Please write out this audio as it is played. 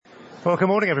Well, good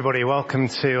morning, everybody. Welcome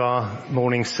to our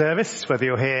morning service. Whether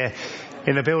you're here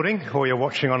in the building or you're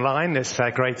watching online, it's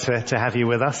great to have you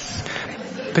with us.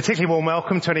 Particularly warm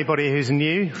welcome to anybody who's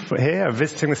new here or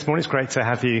visiting this morning. It's great to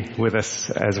have you with us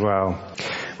as well.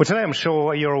 Well, today I'm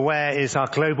sure you're aware is our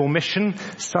Global Mission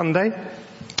Sunday.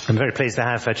 I'm very pleased to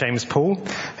have James Paul,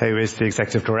 who is the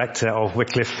Executive Director of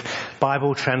Wycliffe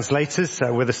Bible Translators,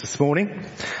 with us this morning.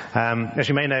 As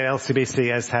you may know,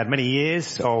 LCBC has had many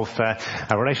years of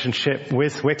a relationship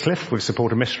with Wycliffe. We've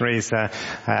supported missionaries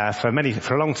for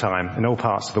a long time in all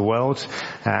parts of the world.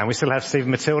 We still have Stephen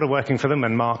Matilda working for them,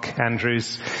 and Mark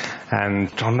Andrews,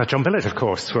 and John Billett, of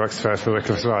course, works for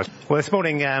Wycliffe as well. Well, this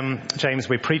morning, James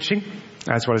will be preaching,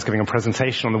 as well as giving a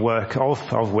presentation on the work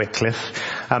of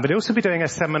Wycliffe. But he'll also be doing a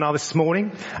seminar this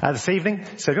evening.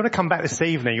 So if you want to come back this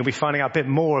evening, you'll be finding out a bit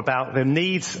more about the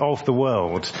needs of the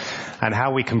world and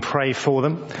how we can pray for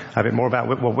them, a bit more about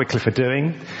what Wycliffe are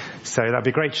doing. So that'll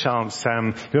be a great chance. You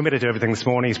won't be able to do everything this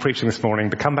morning. He's preaching this morning,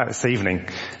 but come back this evening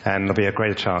and there'll be a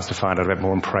greater chance to find out a bit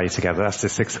more and pray together. That's at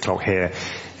 6 o'clock here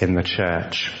in the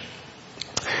church.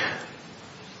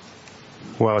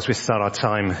 Well, as we start our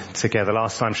time together,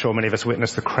 last time, I'm sure many of us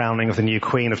witnessed the crowning of the new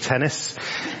Queen of Tennis,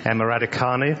 Emma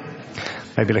Raducanu,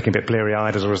 maybe looking a bit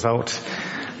bleary-eyed as a result.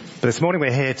 But this morning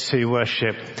we're here to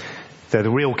worship the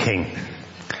real King,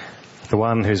 the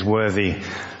one who's worthy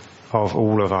of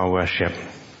all of our worship,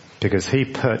 because he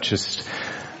purchased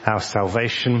our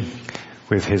salvation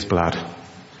with his blood,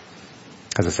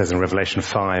 as it says in Revelation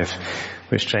 5,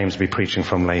 which James will be preaching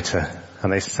from later.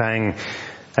 And they sang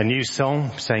a new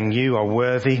song saying, "You are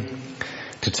worthy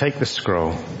to take the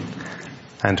scroll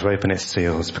and to open its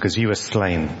seals, because you were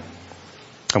slain.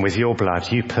 And with your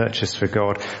blood you purchased for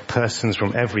God persons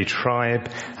from every tribe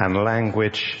and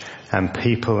language and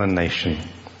people and nation.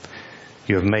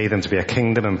 You have made them to be a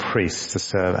kingdom and priests to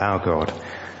serve our God,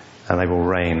 and they will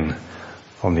reign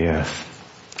on the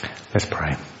earth." Let's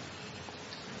pray.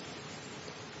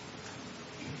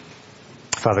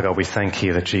 Father God, we thank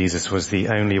you that Jesus was the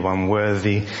only one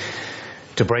worthy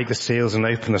to break the seals and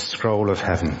open the scroll of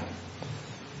heaven,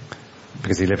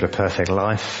 because he lived a perfect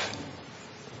life.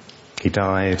 He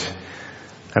died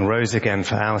and rose again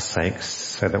for our sakes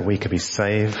so that we could be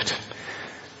saved,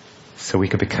 so we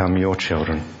could become your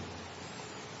children.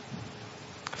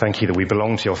 Thank you that we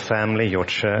belong to your family, your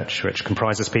church, which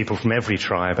comprises people from every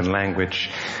tribe and language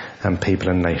and people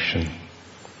and nation.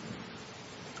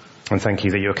 And thank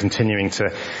you that you're continuing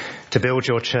to build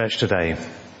your church today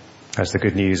as the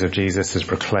good news of Jesus is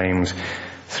proclaimed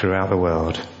throughout the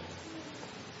world.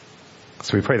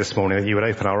 So we pray this morning that you would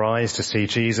open our eyes to see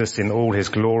Jesus in all his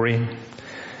glory,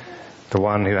 the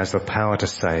one who has the power to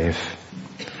save,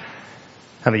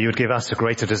 and that you would give us a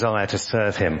greater desire to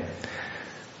serve him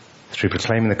through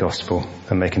proclaiming the gospel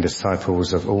and making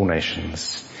disciples of all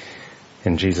nations.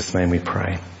 In Jesus' name we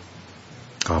pray.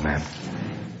 Amen.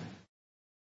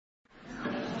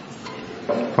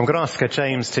 I'm going to ask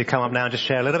James to come up now and just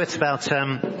share a little bit about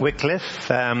Wycliffe.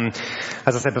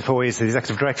 As I said before, he's the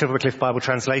Executive Director of Wycliffe Bible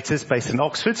Translators based in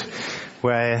Oxford,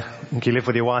 where you live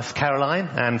with your wife Caroline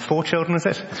and 4 children, is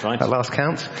it? That's right. At last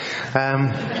count.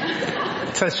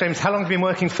 Tell us, James, how long have you been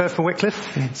working for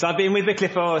Wycliffe? So I've been with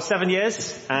Wycliffe for 7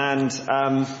 years, and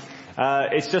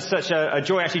it's just such a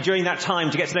joy actually during that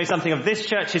time to get to know something of this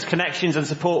church's connections and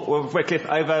support with Wycliffe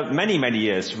over many, many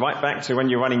years, right back to when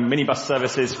you're running minibus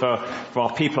services for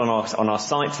our people on our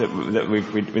site that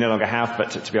we no longer have,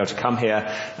 but to be able to come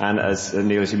here, and as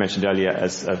Neil, as you mentioned earlier,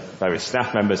 as various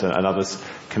staff members and others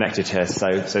connected here.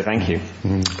 So thank you.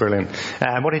 Brilliant.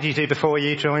 What did you do before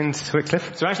you joined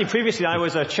Wycliffe? So actually previously I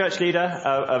was a church leader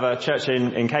of a church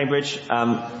in Cambridge,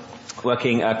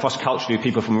 working cross-culturally with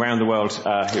people from around the world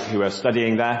who were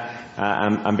studying there.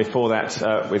 And before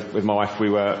that, with my wife, we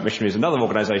were missionaries in another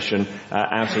organisation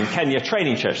out in Kenya,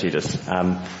 training church leaders.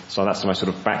 So that's my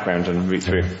sort of background and route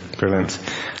through. Brilliant.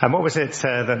 And what was it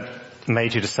that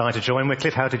made you decide to join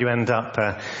Wycliffe? How did you end up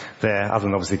there, other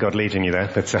than obviously God leading you there?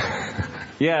 But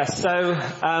Yeah, so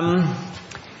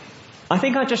I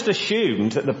think I just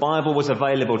assumed that the Bible was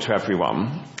available to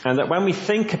everyone, and that when we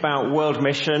think about world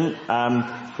mission,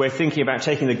 we're thinking about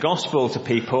taking the gospel to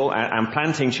people and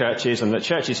planting churches, and that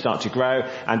churches start to grow,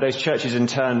 and those churches in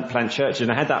turn plant churches.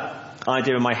 And I had that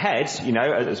idea in my head,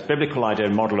 as a biblical idea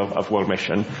and model of world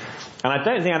mission. And I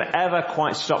don't think I'd ever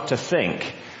quite stop to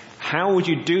think, how would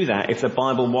you do that if the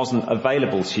Bible wasn't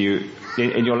available to you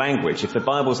in your language? If the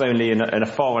Bible's only in a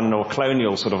foreign or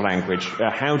colonial sort of language,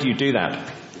 how do you do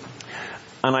that?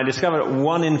 And I discovered that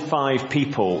 1 in 5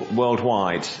 people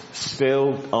worldwide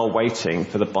still are waiting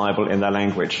for the Bible in their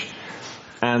language.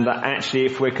 And that actually,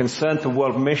 if we're concerned for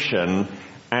world mission,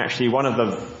 actually one of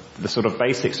the the sort of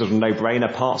basic sort of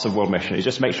no-brainer parts of world mission is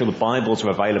just make sure the Bibles are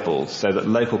available so that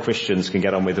local Christians can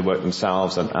get on with the work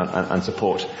themselves and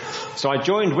support. So I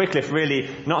joined Wycliffe really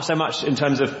not so much in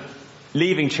terms of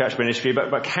leaving church ministry,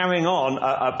 but carrying on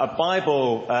a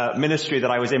Bible ministry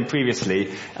that I was in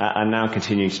previously, and now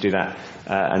continuing to do that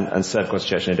and serve God's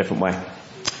church in a different way.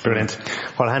 Brilliant.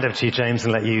 Well, I'll hand over to you, James,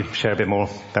 and let you share a bit more.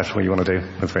 That's what you want to do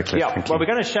with Wycliffe. Yeah, well, we're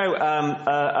going to show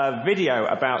a video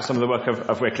about some of the work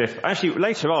of Wycliffe. Actually,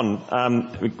 later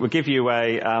on, we'll give you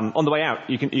on the way out,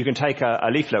 you can take a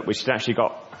leaflet which has actually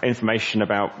got information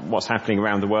about what's happening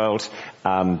around the world,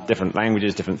 different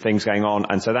languages, different things going on,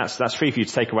 and so that's free for you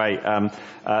to take away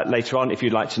later on if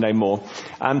you'd like to know more.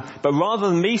 But rather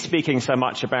than me speaking so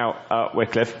much about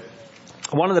Wycliffe,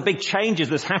 one of the big changes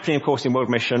that's happening, of course, in world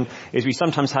mission is we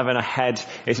sometimes have in our head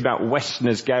it's about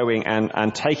Westerners going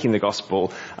and taking the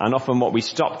gospel, and often what we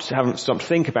haven't stopped to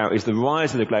think about is the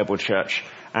rise of the global church.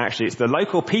 Actually, it's the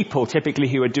local people typically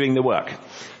who are doing the work.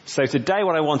 So today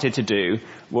what I wanted to do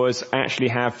was actually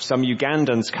have some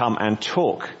Ugandans come and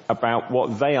talk about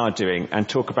what they are doing and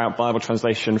talk about Bible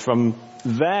translation from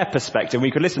their perspective.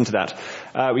 We could listen to that.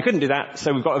 We couldn't do that,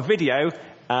 so we've got a video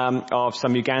of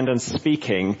some Ugandans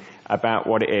speaking about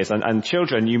what it is. And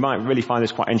children, you might really find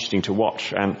this quite interesting to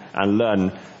watch and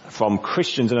learn from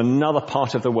Christians in another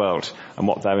part of the world and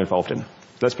what they're involved in.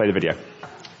 Let's play the video.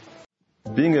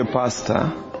 Being a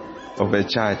pastor of a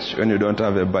church when you don't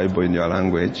have a Bible in your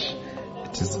language,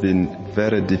 it has been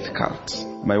very difficult.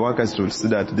 My work is to see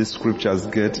that these scriptures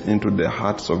get into the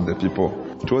hearts of the people.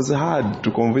 It was hard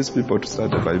to convince people to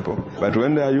start a Bible. But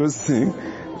when they are using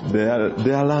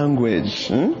their language,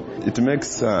 it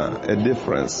makes a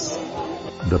difference.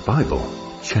 The Bible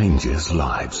changes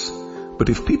lives. But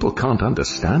if people can't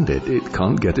understand it, it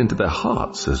can't get into their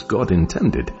hearts as God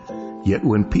intended. Yet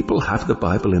when people have the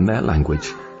Bible in their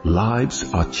language,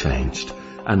 lives are changed.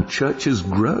 And churches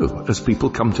grow as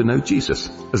people come to know Jesus,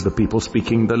 as the people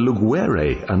speaking the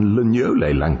Lugwere and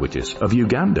Lunyole languages of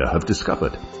Uganda have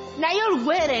discovered. Nayo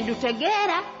Lugwere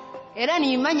ndutegera era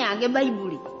nimanyange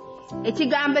Bible.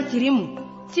 Ekigambo kirimu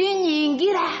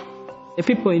kinyingira. The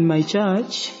people in my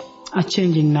church are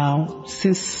changing now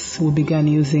since we began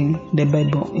using the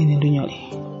Bible in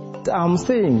Lunyole. I'm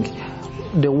saying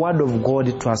the word of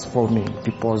God transforming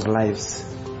people's lives.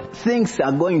 Things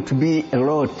are going to be a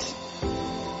lot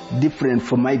different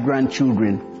for my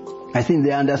grandchildren. I think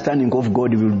their understanding of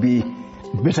God will be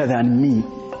better than me.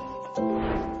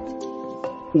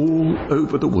 All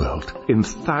over the world, in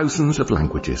thousands of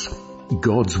languages,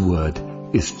 God's word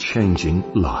is changing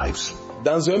lives.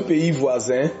 Dans un pays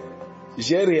voisin,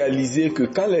 j'ai réalisé que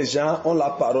quand les gens ont la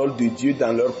parole de Dieu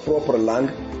dans leur propre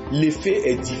langue, l'effet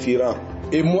est différent.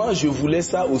 Et moi, je voulais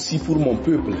ça aussi pour mon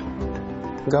peuple.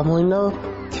 Gamoina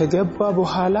kegeba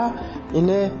bohala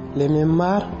ine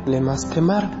lememar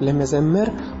lemastemar lemezemer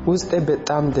ውስጤ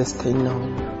በጣም ደስተኛ ነው።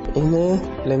 እኔ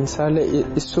ለምሳሌ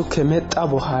እሱ ከመጣ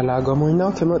በኋላ ጋሞኛው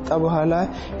ከመጣ በኋላ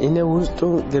እኔ ውስጡ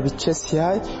ገብቼ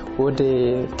ሲያይ ወደ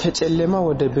ከጨለማ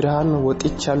ወደ ብርሃን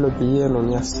ወጥቻለሁ ብዬ ነው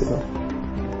የሚያስበው።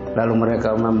 Lalu mereka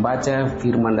membaca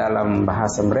firman dalam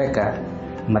bahasa mereka,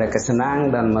 mereka senang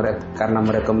dan karena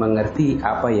mereka mengerti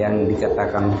apa yang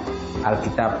dikatakan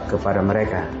Alkitab kepada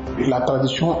mereka. La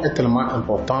tradition est tellement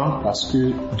importante parce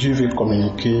que Dieu veut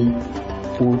communiquer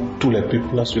pour tous les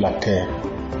peuples sur la terre.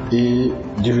 Et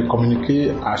Dieu veut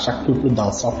communiquer à chaque peuple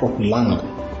dans sa propre langue.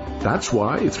 That's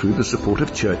why, through the support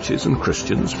of churches and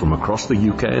Christians from across the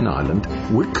UK and Ireland,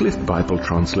 Wycliffe Bible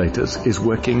Translators is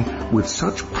working with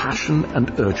such passion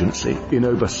and urgency in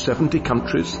over 70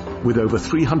 countries with over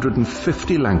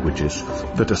 350 languages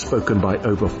that are spoken by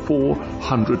over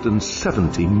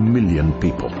 470 million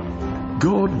people.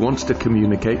 God wants to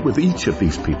communicate with each of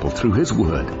these people through His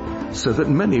Word so that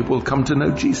many will come to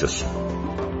know Jesus.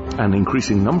 An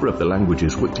increasing number of the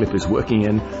languages Wycliffe is working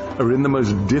in are in the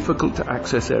most difficult to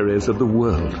access areas of the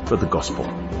world for the gospel.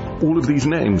 All of these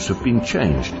names have been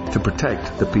changed to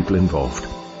protect the people involved.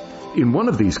 In one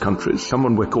of these countries,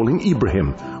 someone we're calling Ibrahim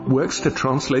works to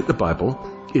translate the Bible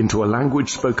into a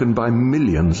language spoken by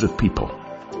millions of people,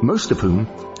 most of whom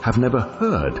have never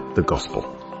heard the gospel.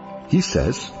 He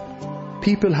says,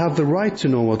 "People have the right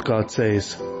to know what God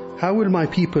says. How will my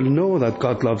people know that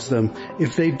God loves them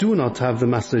if they do not have the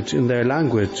message in their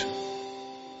language?"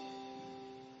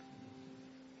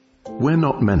 We're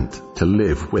not meant to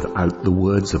live without the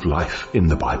words of life in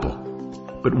the Bible.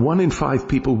 But 1 in 5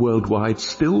 people worldwide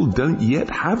still don't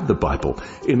yet have the Bible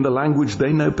in the language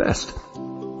they know best.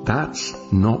 That's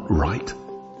not right.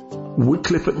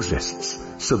 Wycliffe exists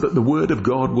so that the Word of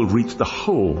God will reach the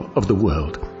whole of the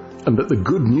world, and that the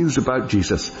good news about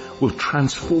Jesus will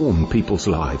transform people's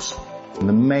lives. And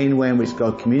the main way in which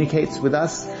God communicates with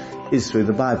us is through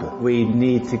the Bible. We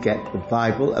need to get the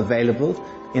Bible available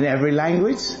in every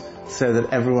language so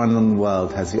that everyone in the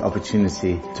world has the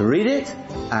opportunity to read it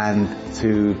and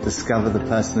to discover the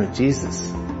person of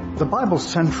Jesus. The Bible's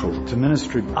central to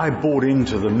ministry. I bought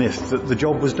into the myth that the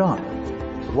job was done.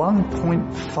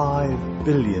 1.5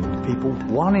 billion people,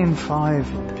 1 in 5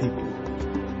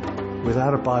 people,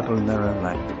 without a Bible in their own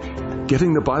language.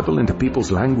 Getting the Bible into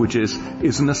people's languages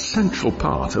is an essential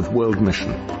part of world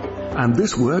mission. And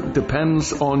this work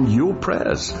depends on your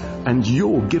prayers and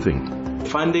your giving.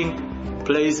 Funding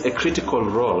plays a critical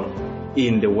role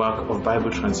in the work of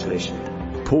Bible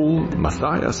translation. Paul,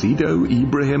 Matthias, Ido,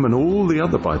 Ibrahim and all the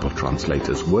other Bible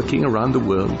translators working around the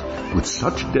world with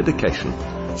such dedication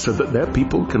so that their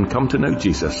people can come to know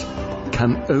Jesus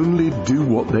can only do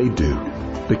what they do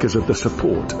because of the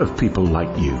support of people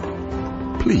like you.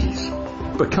 Please,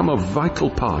 become a vital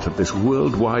part of this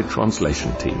worldwide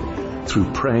translation team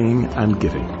through praying and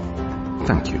giving.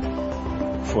 Thank you.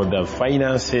 For the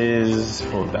finances,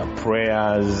 for the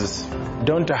prayers,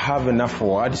 don't have enough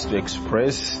words to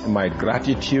express my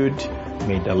gratitude.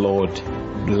 May the Lord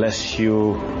bless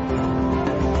you.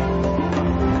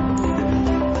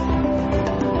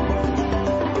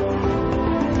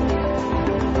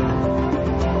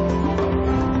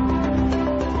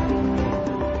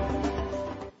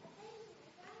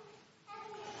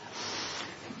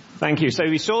 Thank you. So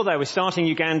we saw there, we're starting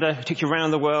Uganda, took you around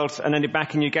the world and ended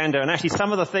back in Uganda. And actually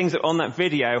some of the things that on that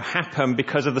video happened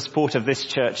because of the support of this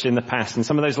church in the past and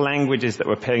some of those languages that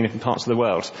were appearing in different parts of the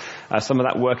world. Some of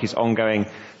that work is ongoing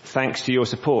thanks to your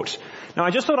support. Now I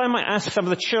just thought I might ask some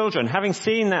of the children, having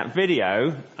seen that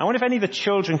video, I wonder if any of the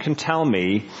children can tell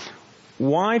me,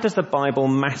 why does the Bible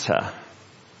matter?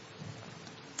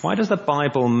 Why does the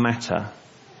Bible matter?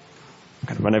 I'm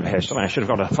going to run over here. Sorry, I should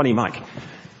have got a funny mic.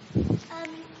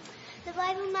 The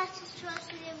Bible matters to us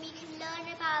so that we can learn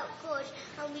about God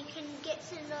and we can get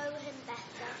to know Him better.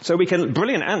 So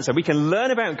brilliant answer, we can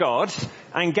learn about God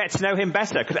and get to know Him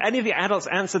better. Could any of the adults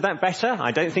answer that better?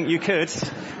 I don't think you could.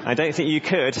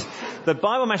 The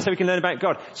Bible matters so we can learn about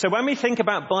God. So when we think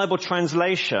about Bible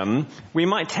translation, we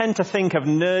might tend to think of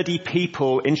nerdy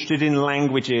people interested in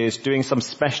languages, doing some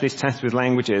specialist tests with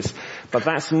languages. But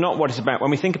that's not what it's about.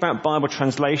 When we think about Bible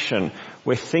translation,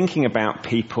 we're thinking about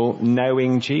people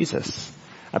knowing Jesus.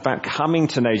 About coming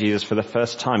to know Jesus for the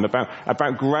first time,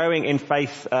 about growing in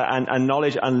faith and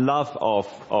knowledge and love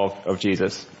of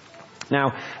Jesus.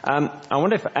 Now, I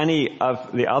wonder if any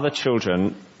of the other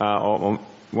children or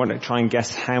want to try and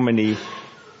guess how many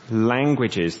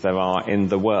languages there are in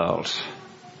the world.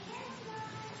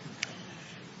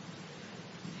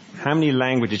 How many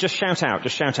languages? Just shout out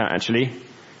actually.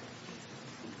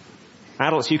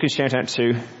 Adults, you can shout out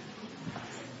too.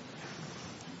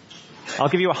 I'll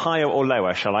give you a higher or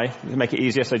lower, shall I? Make it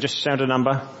easier, so just shout a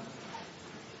number.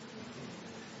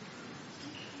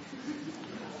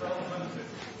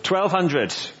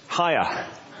 1,200. Higher.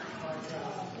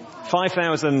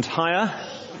 5,000. Higher.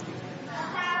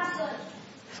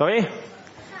 Sorry?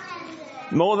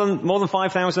 More than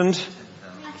 5,000?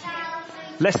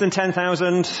 Less than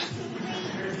 10,000?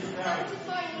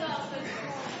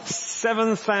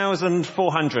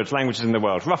 7,400 languages in the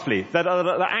world, roughly, that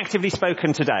are actively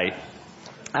spoken today.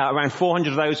 Around 400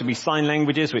 of those will be sign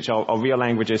languages, which are real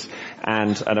languages,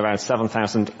 and around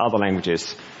 7,000 other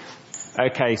languages.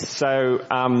 Okay, so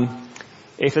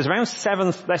if there's around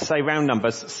let's say round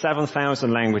numbers,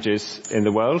 7,000 languages in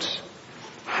the world,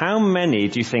 how many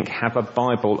do you think have a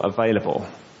Bible available?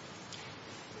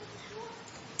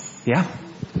 Yeah?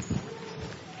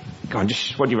 Go on,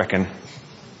 what do you reckon?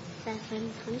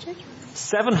 700?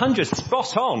 700,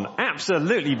 spot on,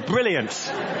 absolutely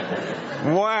brilliant.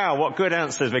 Wow, what good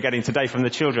answers we're getting today from the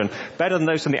children. Better than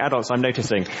those from the adults, I'm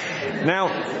noticing. Now,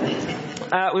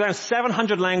 around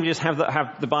 700 languages have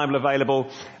the Bible available.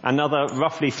 Another,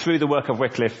 roughly through the work of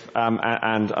Wycliffe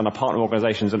and our partner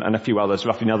organisations and a few others,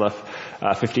 roughly another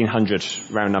 1,500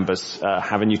 round numbers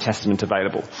have a New Testament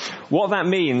available. What that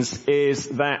means is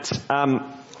that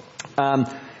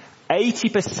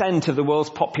 80% of the world's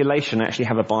population actually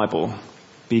have a Bible,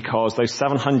 because those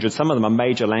 700, some of them are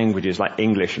major languages like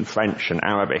English and French and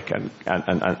Arabic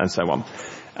and so on.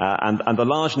 And the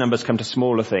large numbers come to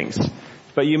smaller things.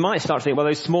 But you might start to think, well,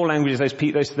 those small languages,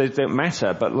 those don't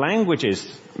matter. But languages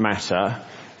matter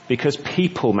because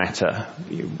people matter.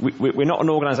 We're not an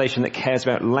organisation that cares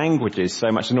about languages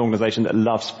so much, an organisation that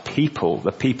loves people,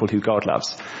 the people who God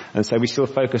loves. And so we still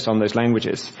focus on those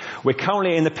languages. We're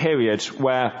currently in the period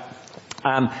where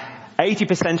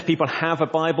 80% of people have a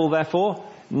Bible, therefore.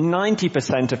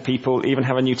 90% of people even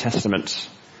have a New Testament.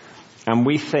 And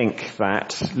we think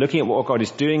that looking at what God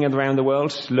is doing around the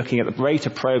world, looking at the rate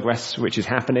of progress which is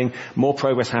happening, more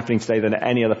progress happening today than at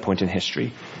any other point in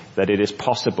history, that it is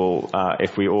possible,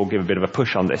 if we all give a bit of a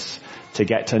push on this, to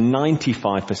get to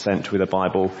 95% with the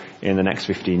Bible in the next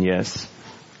 15 years,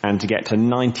 and to get to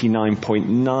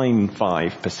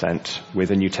 99.95% with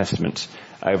the New Testament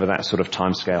over that sort of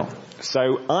timescale.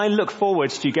 So I look forward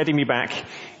to you getting me back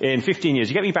in 15 years.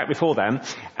 You get me back before then,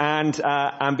 and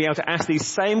be able to ask these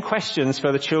same questions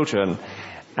for the children,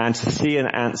 and to see an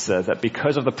answer that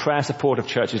because of the prayer support of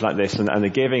churches like this, and the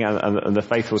giving and the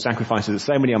faithful sacrifices that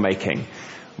so many are making,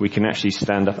 we can actually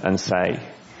stand up and say,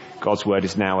 God's word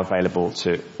is now available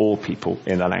to all people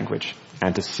in their language,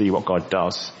 and to see what God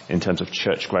does in terms of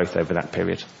church growth over that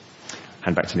period.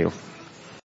 Hand back to Neil.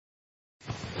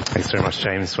 Thanks very much,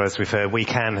 James. Well, as we've heard, we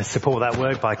can support that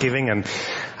work by giving and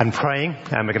praying,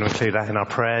 and we're going to include that in our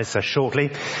prayers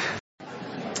shortly.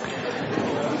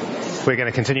 We're going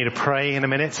to continue to pray in a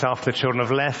minute after the children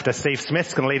have left. Steve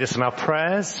Smith's going to lead us in our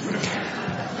prayers.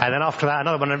 And then after that,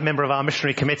 another member of our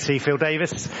missionary committee, Phil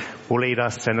Davis, will lead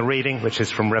us in the reading, which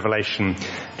is from Revelation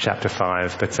chapter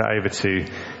 5. But over to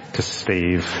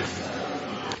Steve.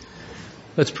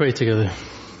 Let's pray together.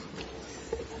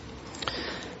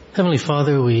 Heavenly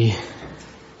Father, we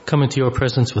come into your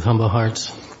presence with humble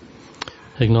hearts,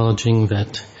 acknowledging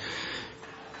that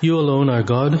you alone are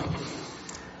God,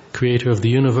 creator of the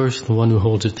universe, the one who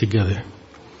holds it together.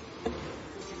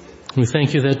 We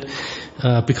thank you that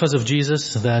because of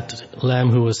Jesus, that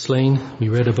Lamb who was slain, we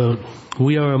read about,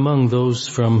 we are among those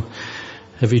from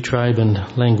every tribe and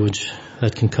language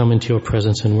that can come into your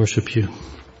presence and worship you.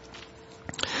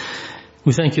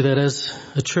 We thank you that as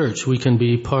a church we can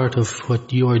be part of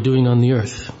what you are doing on the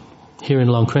earth, here in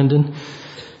Long Crendon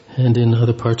and in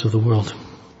other parts of the world.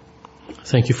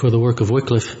 Thank you for the work of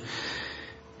Wycliffe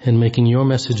in making your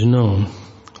message known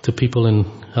to people in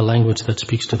a language that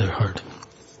speaks to their heart.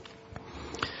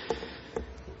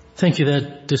 Thank you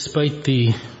that despite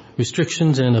the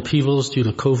restrictions and upheavals due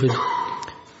to COVID,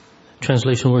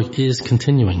 translation work is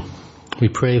continuing. We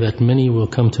pray that many will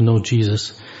come to know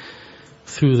Jesus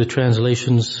through the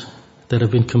translations that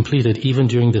have been completed even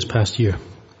during this past year.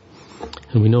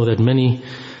 And we know that many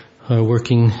are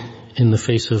working in the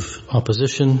face of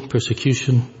opposition,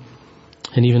 persecution,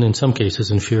 and even in some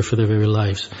cases in fear for their very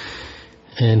lives.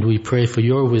 And we pray for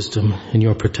your wisdom and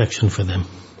your protection for them,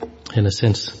 and a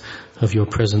sense of your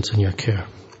presence and your care.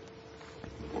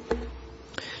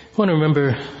 I want to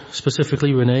remember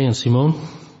specifically Renee and Simone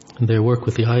and their work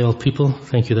with the IEL people.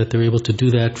 Thank you that they're able to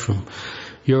do that from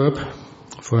Europe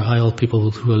for IEL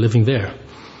people who are living there.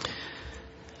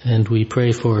 And we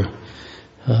pray for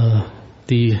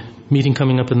the meeting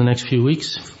coming up in the next few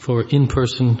weeks for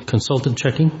in-person consultant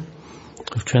checking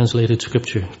of translated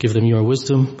scripture. Give them your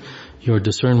wisdom, your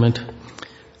discernment,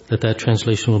 that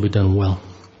translation will be done well.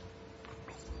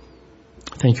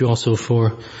 Thank you also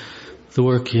for the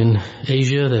work in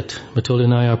Asia that Matilda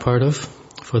and I are part of,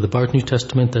 for the Bart New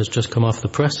Testament that's just come off the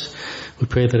press. We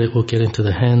pray that it will get into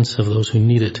the hands of those who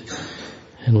need it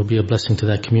and will be a blessing to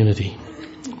that community.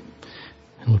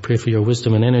 And we pray for your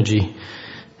wisdom and energy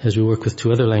as we work with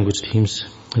 2 other language teams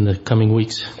in the coming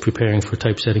weeks, preparing for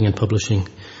typesetting and publishing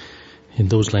in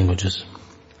those languages.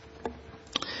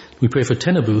 We pray for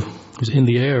Tenabu, who's in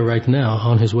the air right now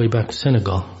on his way back to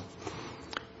Senegal.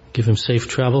 Give him safe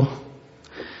travel.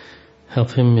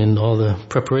 Help him in all the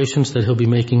preparations that he'll be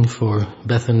making for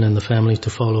Bethan and the family to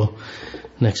follow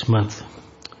next month.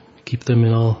 Keep them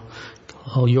in all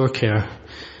your care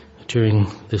during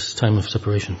this time of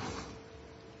separation.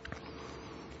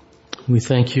 We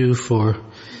thank you for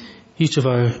each of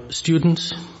our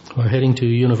students who are heading to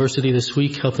university this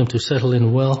week. Help them to settle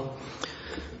in well,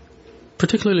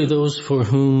 particularly those for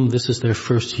whom this is their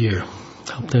first year.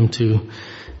 Help them to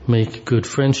make good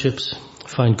friendships,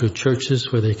 find good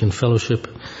churches where they can fellowship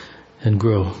and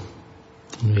grow.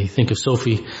 And we think of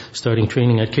Sophie starting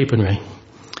training at Capernwray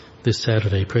this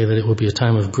Saturday. Pray that it will be a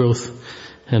time of growth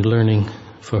and learning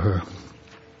for her.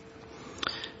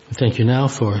 We thank you now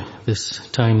for this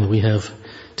time that we have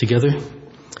together,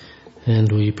 and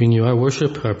we bring you our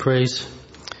worship, our praise,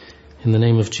 in the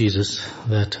name of Jesus,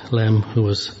 that Lamb who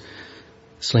was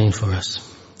slain for us.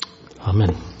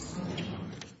 Amen.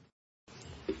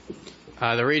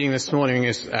 The reading this morning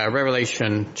is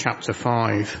Revelation chapter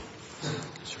 5.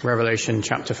 It's Revelation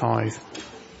chapter 5.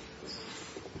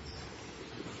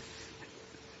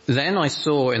 Then I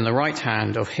saw in the right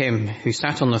hand of him who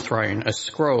sat on the throne a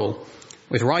scroll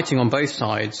with writing on both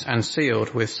sides and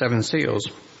sealed with 7 seals.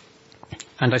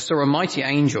 And I saw a mighty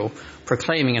angel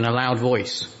proclaiming in a loud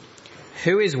voice,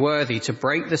 "Who is worthy to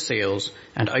break the seals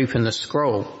and open the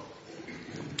scroll?"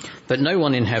 but no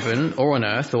one in heaven or on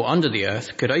earth or under the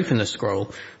earth could open the scroll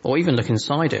or even look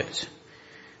inside it.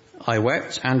 I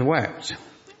wept and wept,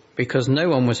 because no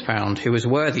one was found who was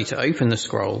worthy to open the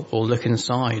scroll or look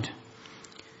inside.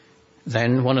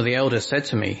 Then one of the elders said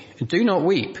to me, "Do not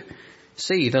weep.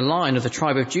 See, the Lion of the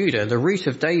tribe of Judah, the Root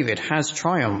of David, has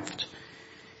triumphed.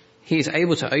 He is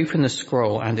able to open the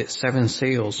scroll and its 7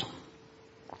 seals."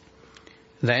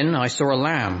 Then I saw a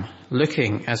lamb,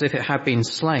 looking as if it had been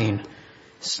slain,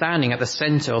 standing at the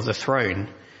center of the throne,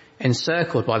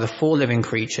 encircled by the 4 living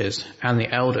creatures and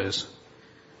the elders.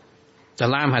 The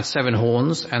lamb had 7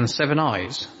 horns and 7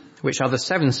 eyes, which are the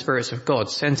 7 spirits of God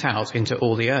sent out into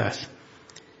all the earth.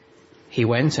 He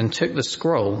went and took the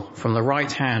scroll from the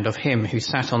right hand of him who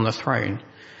sat on the throne,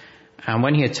 and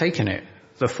when he had taken it,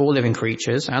 the 4 living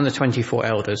creatures and the 24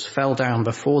 elders fell down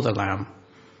before the Lamb.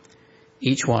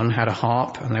 Each one had a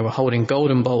harp, and they were holding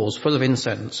golden bowls full of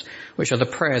incense, which are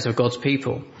the prayers of God's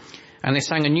people. And they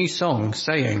sang a new song,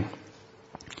 saying,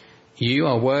 "You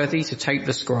are worthy to take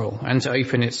the scroll and to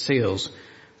open its seals,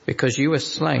 because you were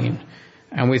slain,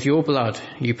 and with your blood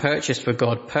you purchased for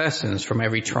God persons from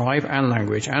every tribe and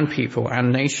language and people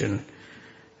and nation.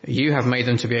 You have made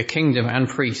them to be a kingdom and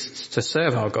priests to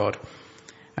serve our God,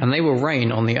 and they will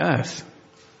reign on the earth."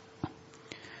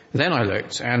 Then I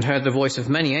looked and heard the voice of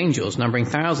many angels, numbering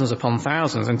thousands upon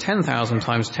thousands and 10,000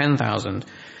 times 10,000.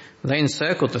 They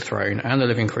encircled the throne and the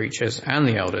living creatures and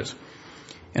the elders.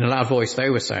 In a loud voice they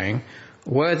were saying,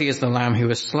 "Worthy is the Lamb who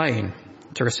was slain,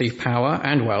 to receive power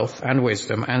and wealth and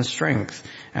wisdom and strength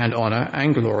and honor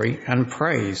and glory and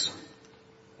praise."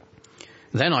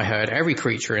 Then I heard every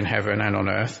creature in heaven and on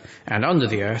earth and under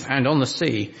the earth and on the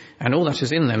sea and all that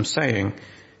is in them saying,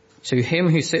 "To him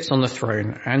who sits on the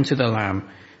throne and to the Lamb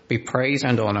be praise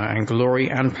and honor and glory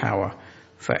and power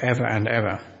forever and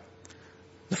ever."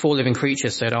 The 4 living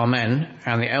creatures said, "Amen,"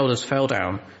 and the elders fell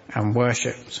down and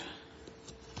worshipped.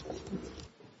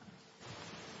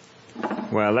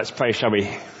 Well, let's pray, shall we?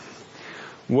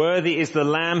 Worthy is the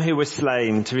Lamb who was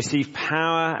slain to receive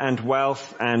power and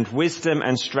wealth and wisdom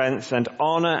and strength and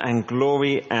honor and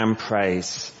glory and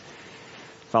praise.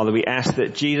 Father, we ask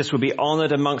that Jesus will be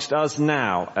honored amongst us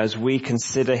now as we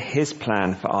consider his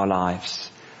plan for our lives.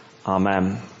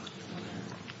 Amen.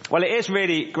 Well, it is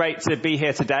really great to be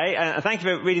here today. Thank you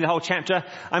for reading the whole chapter.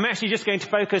 I'm actually just going to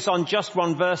focus on just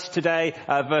one verse today,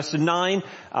 verse 9.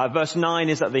 Verse 9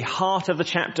 is at the heart of the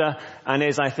chapter and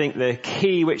is, I think, the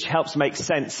key which helps make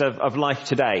sense of life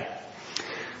today.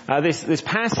 This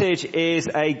passage is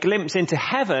a glimpse into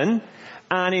heaven,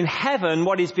 and in heaven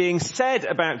what is being said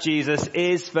about Jesus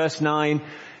is, verse 9,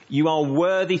 "You are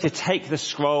worthy to take the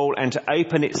scroll and to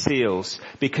open its seals,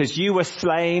 because you were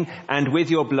slain, and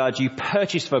with your blood you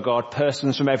purchased for God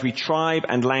persons from every tribe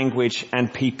and language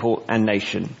and people and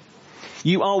nation."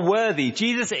 You are worthy.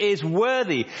 Jesus is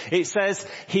worthy. It says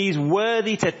he's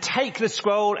worthy to take the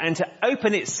scroll and to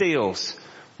open its seals.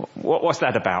 What's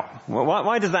that about?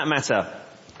 Why does that matter?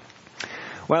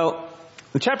 Well,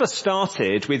 the chapter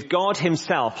started with God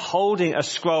himself holding a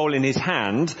scroll in his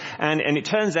hand, and it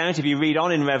turns out, if you read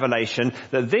on in Revelation,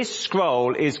 that this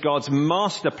scroll is God's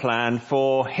master plan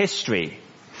for history.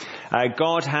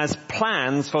 God has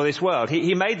plans for this world.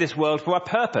 He made this world for a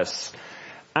purpose.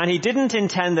 And he didn't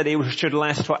intend that it should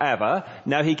last forever.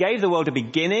 No, he gave the world a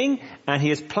beginning, and he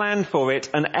has planned for it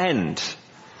an end.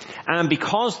 And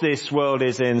because this world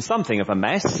is in something of a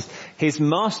mess, his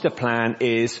master plan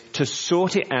is to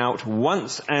sort it out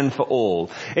once and for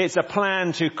all. It's a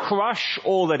plan to crush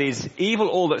all that is evil,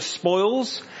 all that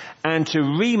spoils, and to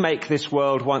remake this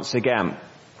world once again.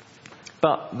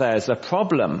 But there's a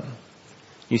problem.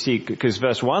 You see, because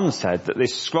verse 1 said that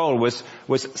this scroll was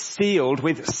sealed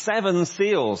with 7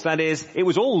 seals. That is, it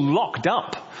was all locked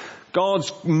up.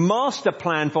 God's master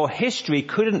plan for history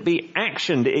couldn't be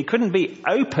actioned. It couldn't be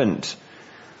opened.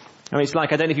 I mean, it's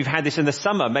like, I don't know if you've had this in the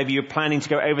summer. Maybe you're planning to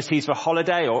go overseas for a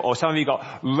holiday, or some of you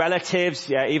got relatives,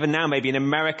 even now maybe in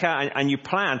America, and you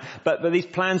plan. But these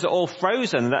plans are all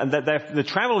frozen. The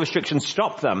travel restrictions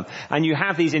stop them. And you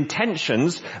have these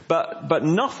intentions, but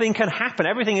nothing can happen.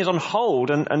 Everything is on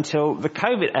hold until the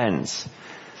COVID ends.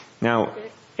 Now,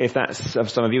 if that's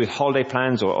some of you with holiday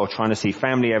plans or trying to see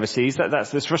family overseas,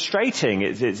 that's frustrating.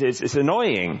 It's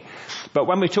annoying. But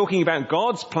when we're talking about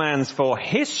God's plans for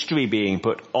history being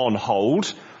put on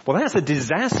hold, well, that's a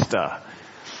disaster.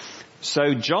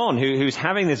 So John, who's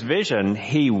having this vision,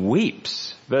 he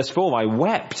weeps. Verse 4, "I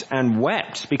wept and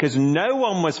wept because no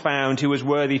one was found who was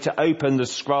worthy to open the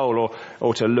scroll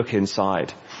or to look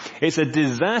inside." It's a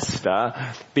disaster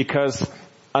because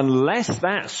unless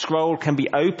that scroll can be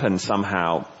opened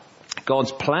somehow,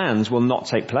 God's plans will not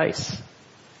take place.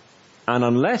 And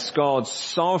unless God's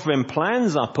sovereign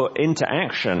plans are put into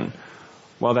action,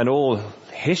 well, then all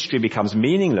history becomes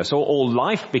meaningless, or all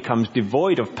life becomes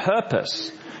devoid of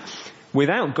purpose.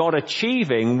 Without God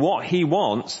achieving what he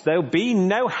wants, there'll be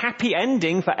no happy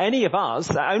ending for any of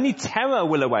us. Only terror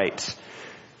will await.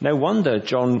 No wonder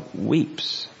John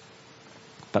weeps.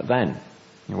 But then,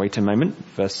 wait a moment,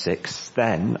 verse 6,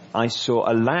 then I saw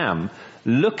a lamb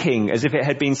looking as if it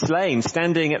had been slain,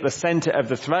 standing at the center of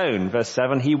the throne. Verse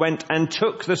 7, he went and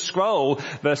took the scroll.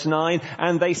 Verse 9,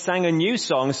 and they sang a new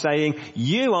song saying,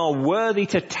 you are worthy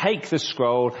to take the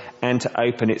scroll and to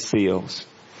open its seals.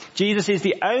 Jesus is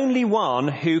the only one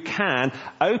who can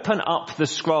open up the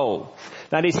scroll.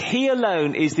 That is, he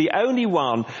alone is the only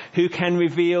one who can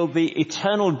reveal the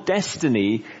eternal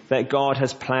destiny that God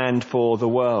has planned for the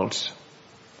world.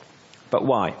 But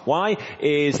why? Why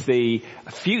is the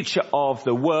future of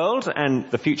the world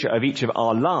and the future of each of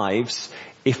our lives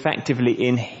effectively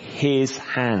in his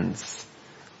hands?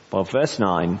 Well, verse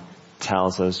 9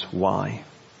 tells us why.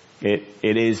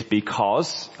 It is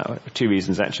because, two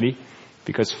reasons actually.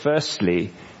 Because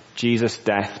firstly, Jesus'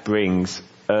 death brings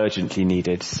urgently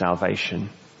needed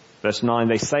salvation. Verse 9,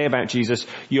 they say about Jesus,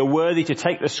 you're worthy to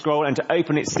take the scroll and to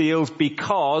open its seals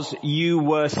because you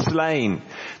were slain.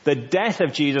 The death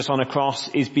of Jesus on a cross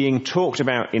is being talked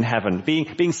about in heaven,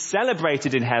 being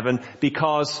celebrated in heaven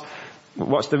because,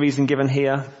 what's the reason given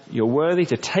here? You're worthy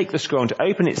to take the scroll and to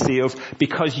open its seals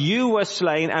because you were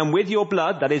slain, and with your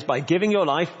blood, that is by giving your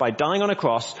life, by dying on a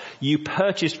cross, you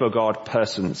purchased for God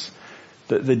persons.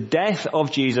 The death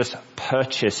of Jesus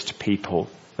purchased people.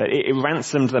 It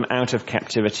ransomed them out of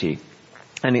captivity.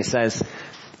 And it says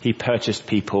he purchased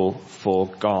people for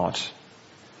God.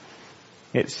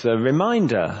 It's a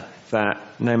reminder that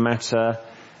no matter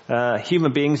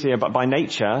human beings by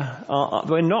nature,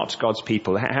 we're not God's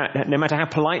people. No matter how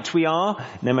polite we are,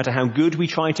 no matter how good we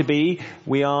try to be,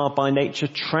 we are by nature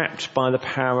trapped by the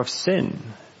power of sin.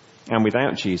 And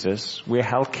without Jesus, we're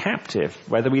held captive,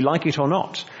 whether we like it or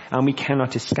not, and we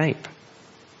cannot escape.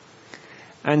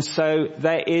 And so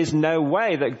there is no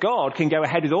way that God can go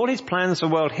ahead with all his plans for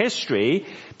world history,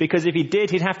 because if he did,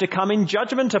 he'd have to come in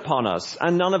judgment upon us,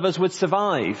 and none of us would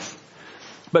survive.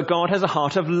 But God has a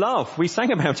heart of love. We sang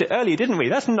about it earlier, didn't we?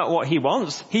 That's not what he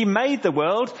wants. He made the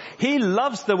world. He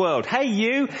loves the world. Hey,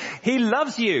 you, he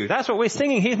loves you. That's what we're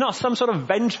singing. He's not some sort of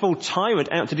vengeful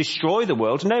tyrant out to destroy the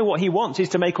world. No, what he wants is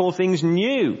to make all things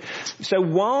new. So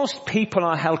whilst people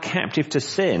are held captive to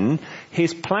sin,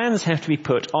 his plans have to be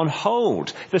put on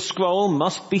hold. The scroll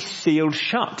must be sealed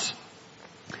shut.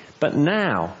 But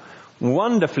now,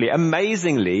 wonderfully,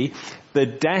 amazingly, the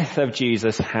death of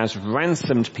Jesus has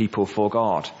ransomed people for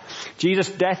God. Jesus'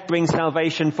 death brings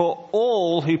salvation for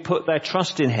all who put their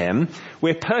trust in him.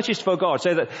 We're purchased for God,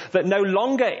 so that no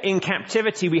longer in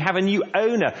captivity we have a new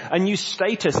owner, a new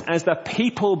status as the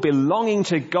people belonging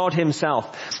to God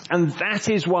himself. And that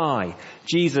is why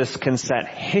Jesus can set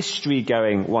history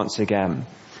going once again.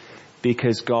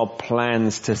 Because God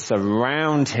plans to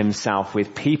surround himself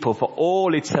with people for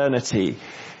all eternity.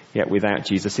 Yet without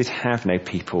Jesus, he'd have no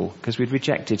people, because we'd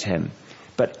rejected him.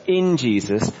 But in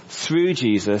Jesus, through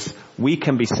Jesus, we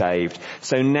can be saved.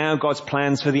 So now God's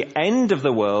plans for the end of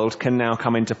the world can now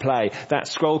come into play. That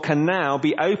scroll can now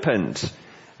be opened.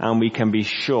 And we can be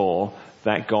sure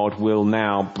that God will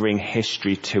now bring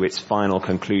history to its final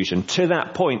conclusion. To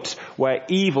that point where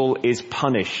evil is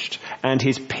punished and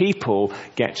his people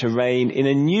get to reign in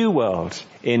a new world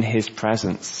in his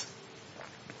presence.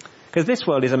 Because this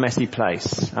world is a messy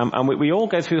place. And we all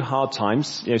go through hard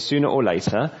times, sooner or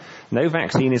later. No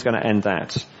vaccine is going to end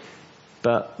that.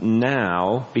 But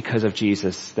now, because of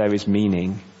Jesus, there is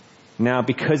meaning. Now,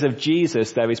 because of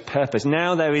Jesus, there is purpose.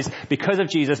 Now because of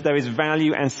Jesus, there is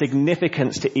value and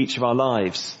significance to each of our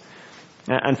lives.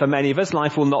 And for many of us,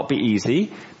 life will not be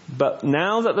easy. But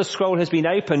now that the scroll has been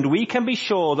opened, we can be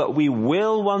sure that we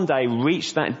will one day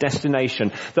reach that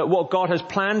destination, that what God has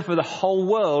planned for the whole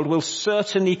world will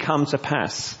certainly come to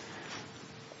pass.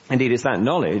 Indeed, it's that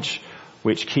knowledge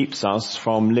which keeps us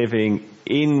from living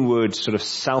inward, sort of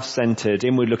self-centered,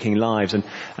 inward-looking lives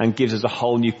and gives us a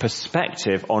whole new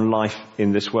perspective on life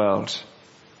in this world.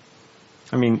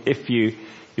 I mean, if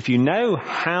you know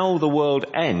how the world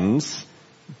ends,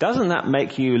 doesn't that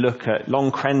make you look at Long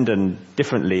Crendon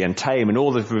differently, and Tame and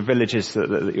all the villages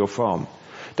that you're from?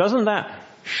 Doesn't that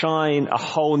shine a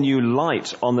whole new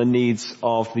light on the needs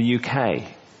of the UK,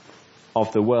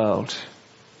 of the world?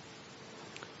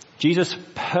 Jesus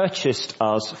purchased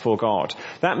us for God.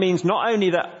 That means not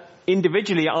only that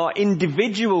individually our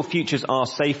individual futures are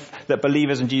safe, that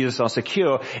believers in Jesus are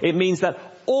secure. It means that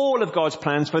all of God's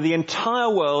plans for the entire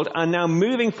world are now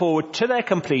moving forward to their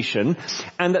completion,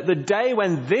 and that the day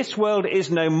when this world is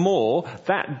no more,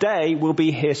 that day will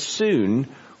be here soon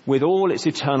with all its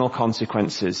eternal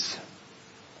consequences.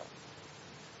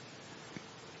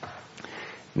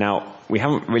 Now, we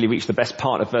haven't really reached the best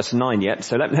part of verse 9 yet,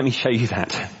 so let me show you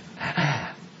that.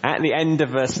 At the end of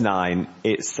verse 9,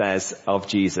 it says of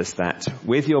Jesus that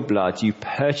with your blood you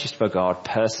purchased for God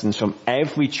persons from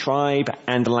every tribe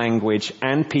and language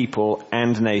and people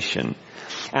and nation.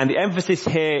 And the emphasis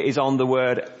here is on the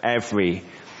word every.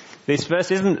 This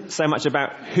verse isn't so much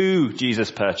about who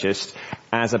Jesus purchased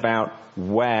as about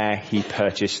where he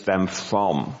purchased them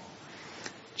from.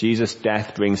 Jesus'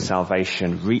 death brings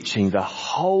salvation, reaching the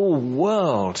whole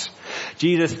world.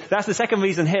 That's the second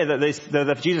reason here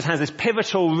that Jesus has this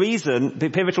pivotal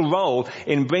role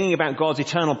in bringing about God's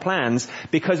eternal plans,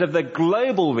 because of the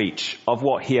global reach of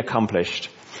what he accomplished.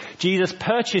 Jesus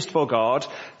purchased for God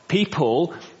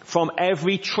people from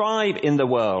every tribe in the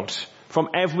world, from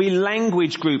every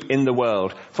language group in the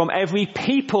world, from every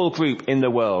people group in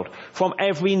the world, from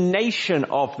every nation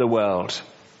of the world.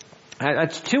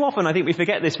 Too often I think we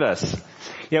forget this verse.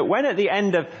 When at the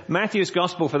end of Matthew's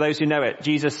Gospel, for those who know it,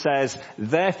 Jesus says,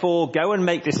 therefore go and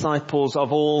make disciples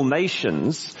of all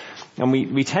nations. And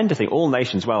we tend to think all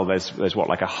nations, well, there's what,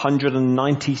 like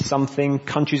 190 something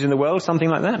countries in the world, something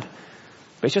like that.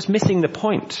 But it's just missing the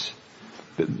point.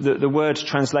 The word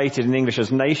translated in English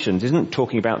as nations isn't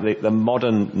talking about the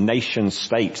modern nation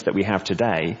state that we have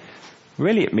today.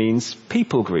 Really it means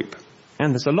people group.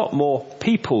 And there's a lot more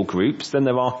people groups than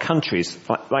there are countries,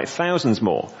 like thousands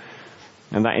more.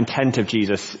 And that intent of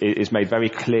Jesus is made very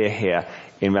clear here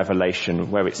in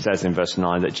Revelation, where it says in verse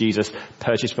 9 that Jesus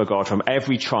purchased for God from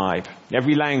every tribe,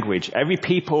 every language, every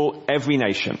people, every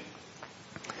nation.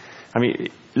 I mean,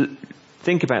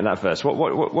 think about that verse.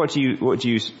 What do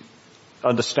you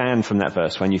understand from that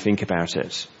verse when you think about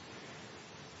it?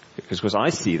 Because I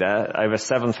see there over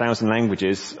 7,000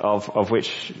 languages, of which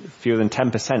fewer than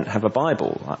 10% have a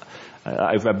Bible.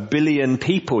 Over 1 billion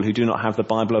people who do not have the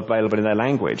Bible available in their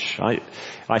language.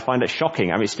 I find it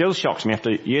shocking. I mean, it still shocks me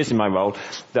after years in my role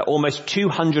that almost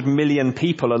 200 million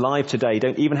people alive today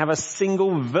don't even have a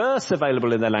single verse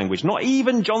available in their language. Not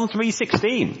even John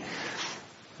 3:16.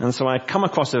 And so I come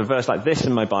across a verse like this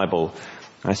in my Bible.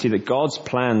 I see that God's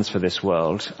plans for this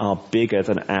world are bigger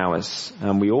than ours,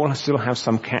 and we all still have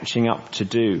some catching up to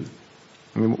do.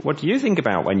 I mean, what do you think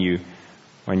about when you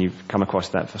come across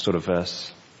that sort of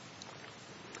verse?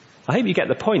 I hope you get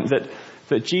the point that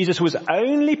Jesus was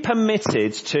only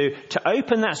permitted to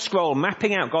open that scroll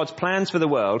mapping out God's plans for the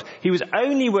world. He was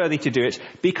only worthy to do it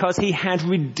because he had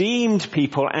redeemed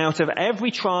people out of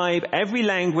every tribe, every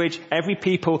language, every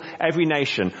people, every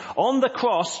nation. On the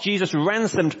cross, Jesus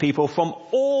ransomed people from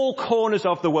all corners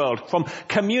of the world, from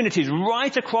communities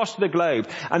right across the globe.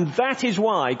 And that is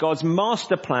why God's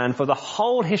master plan for the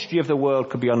whole history of the world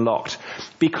could be unlocked,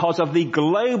 because of the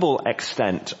global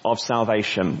extent of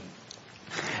salvation.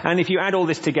 And if you add all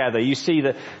this together, you see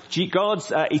that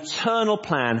God's eternal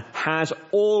plan has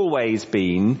always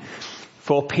been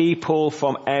for people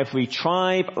from every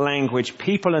tribe, language,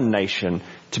 people and nation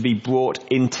to be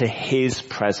brought into his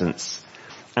presence.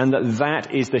 And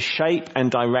that is the shape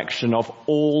and direction of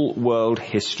all world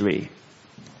history.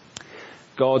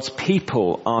 God's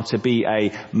people are to be a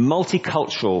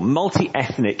multicultural,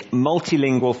 multi-ethnic,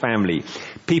 multilingual family.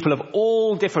 People of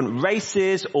all different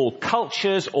races, all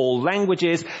cultures, all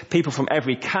languages, people from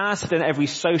every caste and every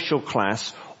social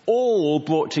class, all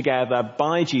brought together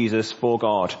by Jesus for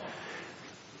God.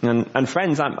 And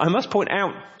friends, I must point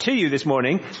out to you this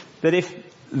morning that if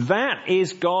that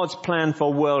is God's plan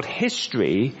for world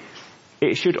history,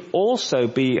 it should also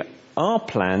be our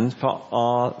plans for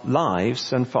our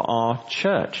lives and for our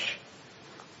church.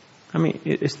 I mean,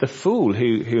 it's the fool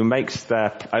who makes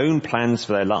their own plans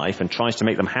for their life and tries to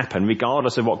make them happen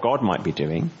regardless of what God might be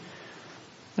doing.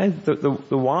 And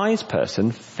the wise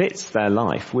person fits their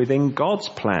life within God's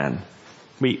plan.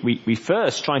 We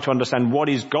first try to understand what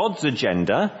is God's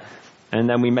agenda, and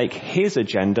then we make his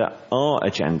agenda our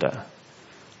agenda.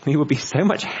 We would be so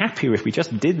much happier if we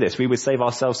just did this. We would save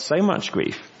ourselves so much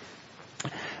grief.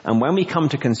 And when we come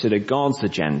to consider God's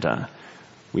agenda,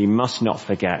 we must not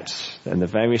forget that in the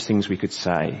various things we could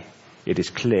say, it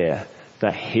is clear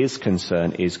that his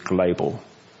concern is global.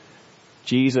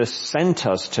 Jesus sent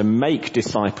us to make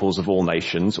disciples of all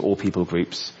nations, all people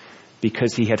groups,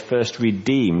 because he had first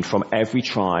redeemed from every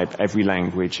tribe, every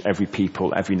language, every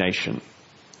people, every nation.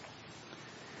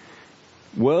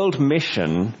 World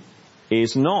mission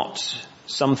is not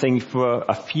something for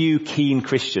a few keen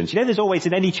Christians. You know, there's always,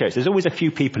 in any church, there's always a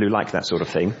few people who like that sort of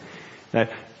thing. Now,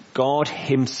 God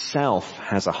himself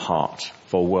has a heart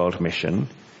for world mission,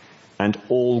 and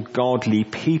all godly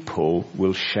people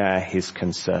will share his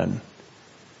concern.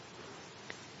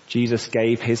 Jesus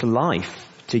gave his life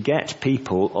to get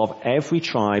people of every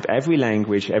tribe, every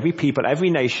language, every people, every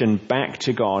nation back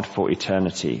to God for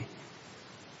eternity.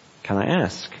 Can I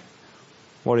ask,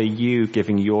 what are you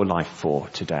giving your life for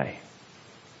today?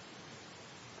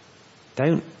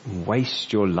 Don't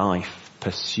waste your life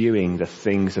pursuing the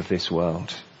things of this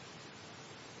world.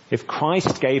 If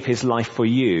Christ gave his life for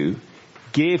you,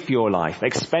 give your life,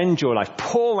 expend your life,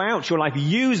 pour out your life,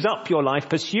 use up your life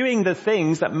pursuing the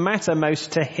things that matter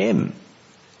most to him.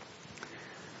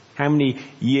 How many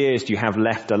years do you have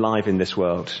left alive in this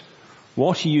world?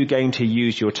 What are you going to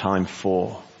use your time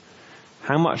for?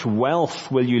 How much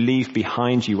wealth will you leave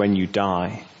behind you when you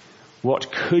die?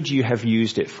 What could you have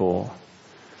used it for?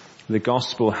 The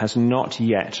gospel has not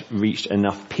yet reached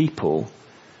enough people.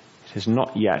 It has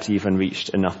not yet even reached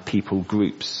enough people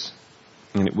groups.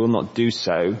 And it will not do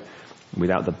so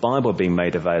without the Bible being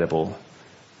made available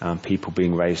and people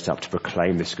being raised up to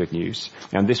proclaim this good news.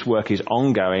 And this work is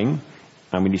ongoing,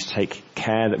 and we need to take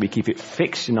care that we keep it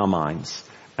fixed in our minds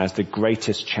as the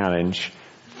greatest challenge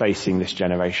facing this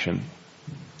generation.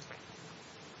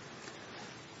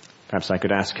 Perhaps I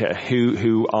could ask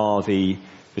who are the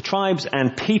tribes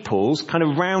and peoples kind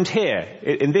of round here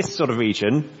in this sort of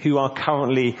region who are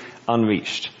currently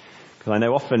unreached. Because I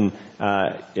know often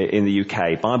in the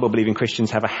UK, Bible-believing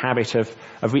Christians have a habit of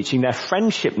reaching their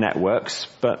friendship networks,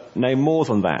 but no more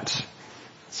than that.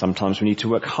 Sometimes we need to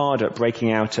work harder at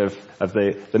breaking out of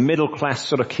the middle-class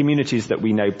sort of communities that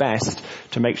we know best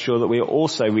to make sure that we are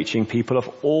also reaching people of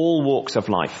all walks of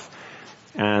life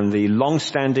and the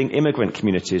long-standing immigrant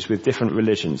communities with different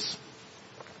religions.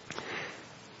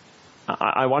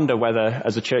 I wonder whether,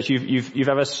 as a church, you've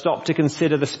ever stopped to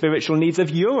consider the spiritual needs of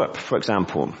Europe, for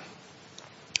example.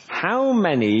 How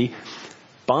many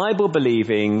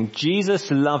Bible-believing,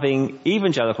 Jesus-loving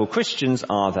evangelical Christians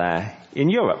are there in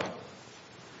Europe?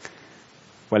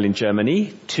 Well, in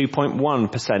Germany,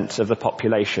 2.1% of the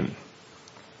population.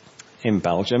 In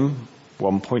Belgium,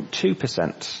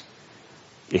 1.2%.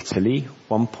 Italy,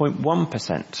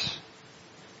 1.1%.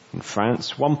 In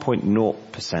France,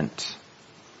 1.0%.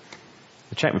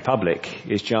 The Czech Republic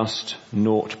is just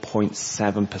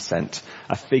 0.7%,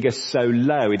 a figure so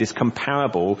low it is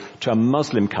comparable to a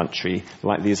Muslim country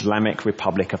like the Islamic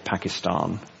Republic of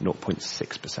Pakistan,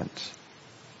 0.6%.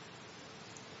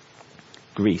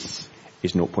 Greece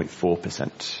is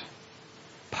 0.4%.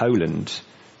 Poland,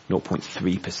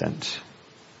 0.3%.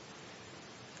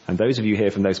 And those of you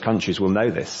here from those countries will know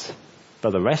this,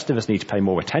 but the rest of us need to pay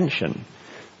more attention.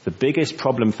 The biggest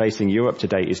problem facing Europe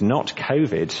today is not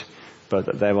COVID, but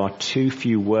that there are too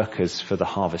few workers for the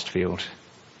harvest field.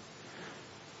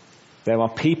 There are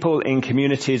people in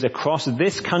communities across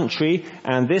this country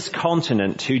and this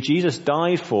continent who Jesus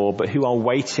died for, but who are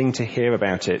waiting to hear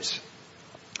about it.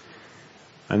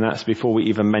 And that's before we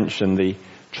even mention the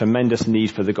tremendous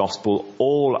need for the gospel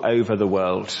all over the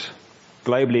world.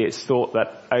 Globally, it's thought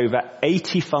that over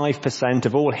 85%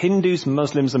 of all Hindus,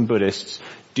 Muslims and Buddhists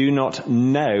do not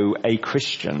know a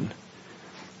Christian.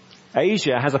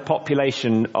 Asia has a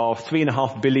population of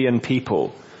 3.5 billion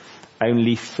people.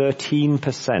 Only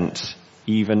 13%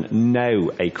 even know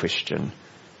a Christian.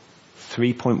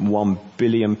 3.1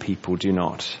 billion people do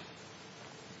not.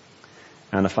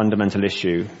 And a fundamental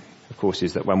issue, of course,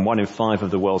 is that when 1 in 5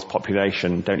 of the world's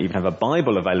population don't even have a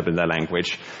Bible available in their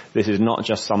language, this is not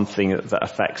just something that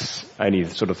affects only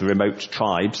sort of the remote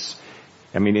tribes.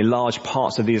 I mean, in large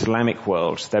parts of the Islamic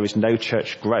world, there is no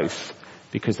church growth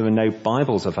because there are no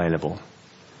Bibles available.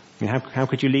 I mean, how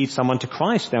could you lead someone to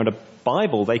Christ without a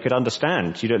Bible they could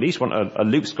understand? You'd at least want a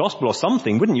Luke's Gospel or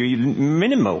something, wouldn't you?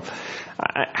 Minimal.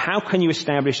 How can you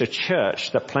establish a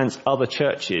church that plants other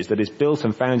churches, that is built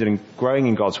and founded and growing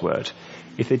in God's Word,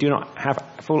 if they do not have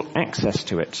full access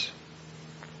to it?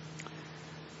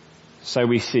 So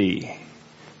we see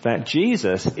that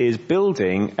Jesus is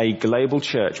building a global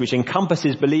church which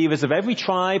encompasses believers of every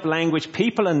tribe, language,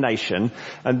 people and nation.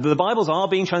 And the Bibles are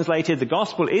being translated, the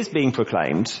gospel is being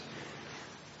proclaimed.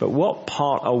 But what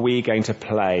part are we going to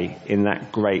play in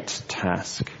that great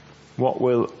task? What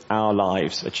will our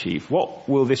lives achieve? What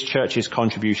will this church's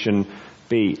contribution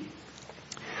be?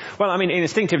 Well, I mean,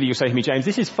 instinctively you say to me, James,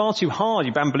 this is far too hard.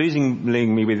 You're bamboozling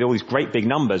me with all these great big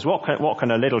numbers. What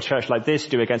can a little church like this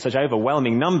do against such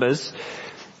overwhelming numbers?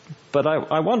 But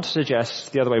I want to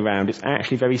suggest the other way around. It's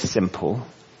actually very simple.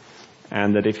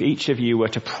 And that if each of you were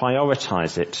to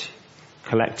prioritize it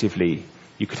collectively,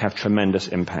 you could have tremendous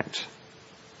impact.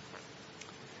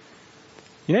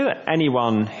 You know that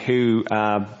anyone who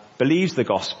believes the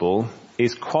gospel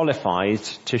is qualified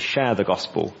to share the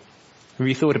gospel. Have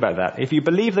you thought about that? If you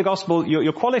believe the gospel,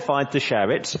 you're qualified to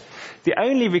share it. The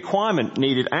only requirement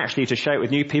needed actually to share it with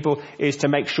new people is to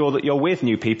make sure that you're with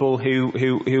new people who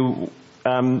you're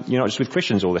not just with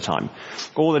Christians all the time.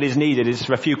 All that is needed is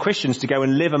for a few Christians to go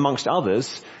and live amongst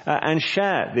others and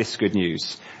share this good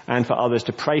news, and for others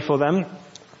to pray for them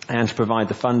and to provide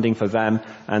the funding for them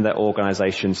and their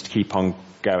organizations to keep on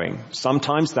going.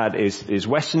 Sometimes that is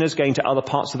Westerners going to other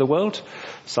parts of the world.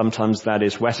 Sometimes that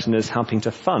is Westerners helping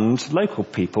to fund local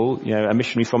people, a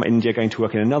missionary from India going to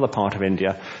work in another part of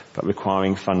India, but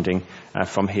requiring funding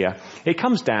from here. It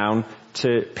comes down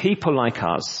to people like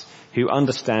us who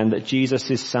understand that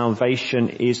Jesus' salvation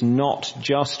is not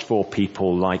just for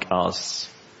people like us,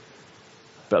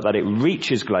 but that it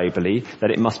reaches globally,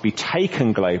 that it must be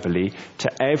taken globally to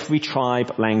every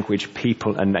tribe, language,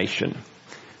 people and nation.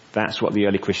 That's what the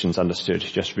early Christians understood.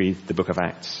 Just read the book of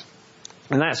Acts.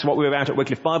 And that's what we're about at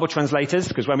Wycliffe Bible Translators,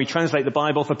 because when we translate the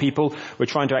Bible for people, we're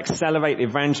trying to accelerate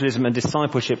evangelism and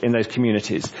discipleship in those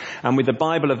communities. And with the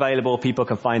Bible available, people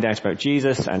can find out about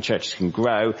Jesus and churches can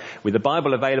grow. With the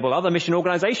Bible available, other mission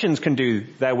organizations can do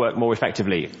their work more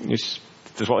effectively.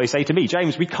 That's what they say to me.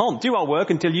 James, we can't do our work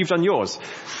until you've done yours.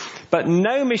 But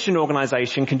no mission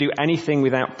organization can do anything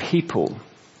without people.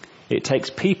 It takes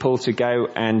people to go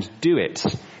and do it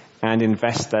and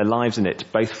invest their lives in it,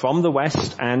 both from the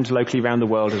West and locally around the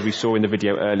world, as we saw in the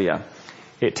video earlier.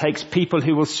 It takes people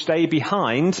who will stay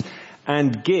behind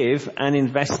and give and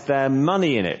invest their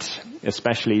money in it,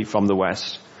 especially from the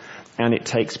West. And it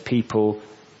takes people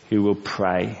who will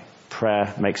pray.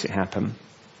 Prayer makes it happen.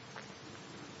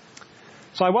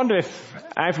 So I wonder if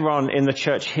everyone in the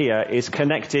church here is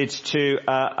connected to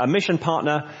a mission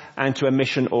partner and to a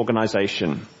mission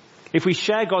organization. If we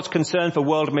share God's concern for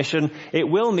world mission, it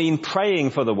will mean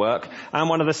praying for the work. And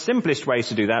one of the simplest ways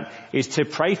to do that is to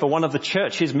pray for one of the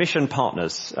church's mission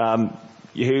partners,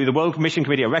 who the World Mission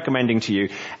Committee are recommending to you,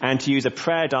 and to use a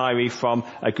prayer diary from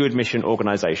a good mission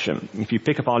organization. If you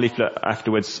pick up our leaflet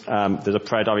afterwards, there's a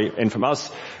prayer diary in from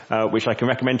us, which I can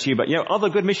recommend to you. But, other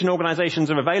good mission organizations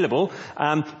are available.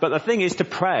 But the thing is to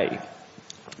pray.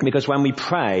 Because when we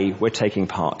pray, we're taking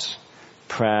part.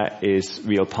 Prayer is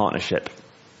real partnership.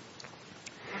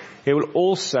 It will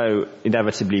also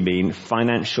inevitably mean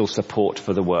financial support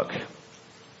for the work.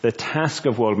 The task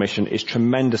of world mission is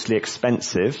tremendously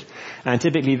expensive, and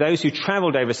typically those who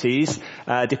travelled overseas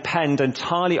depend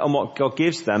entirely on what God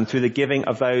gives them through the giving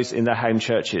of those in their home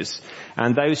churches.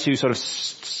 And those who sort of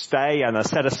stay and are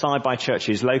set aside by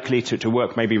churches locally to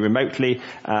work maybe remotely,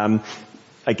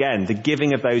 again, the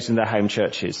giving of those in their home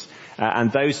churches.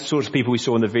 And those sorts of people we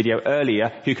saw in the video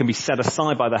earlier who can be set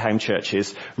aside by their home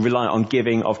churches rely on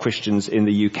giving of Christians in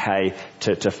the UK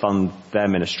to fund their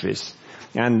ministries.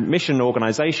 And mission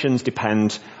organizations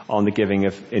depend on the giving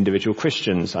of individual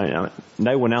Christians.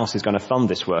 No one else is going to fund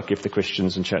this work if the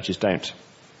Christians and churches don't.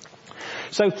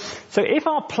 So if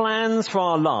our plans for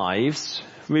our lives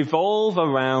revolve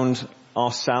around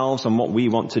ourselves and what we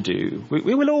want to do,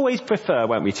 we will always prefer,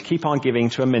 won't we, to keep our giving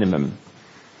to a minimum.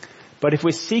 But if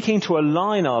we're seeking to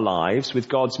align our lives with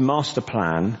God's master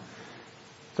plan,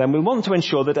 then we want to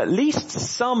ensure that at least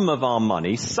some of our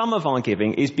money, some of our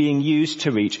giving is being used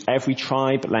to reach every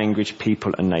tribe, language,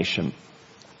 people and nation.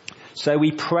 So we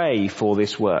pray for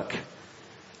this work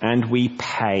and we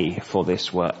pay for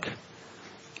this work.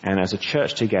 And as a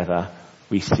church together,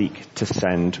 we seek to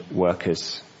send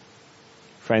workers.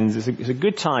 Friends, it's a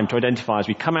good time to identify as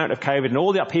we come out of COVID and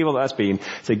all the upheaval that's been.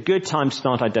 It's a good time to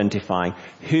start identifying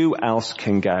who else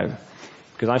can go.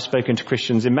 Because I've spoken to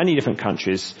Christians in many different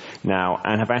countries now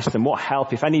and have asked them what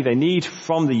help, if any, they need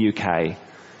from the UK.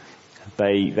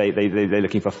 They're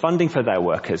looking for funding for their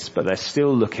workers, but they're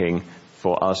still looking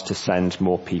for us to send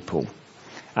more people.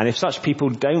 And if such people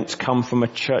don't come from a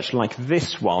church like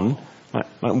this one,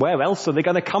 where else are they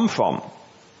going to come from?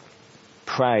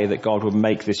 Pray that God will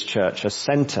make this church a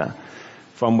centre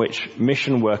from which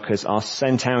mission workers are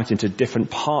sent out into different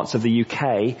parts of the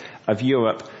UK, of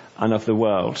Europe and of the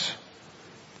world.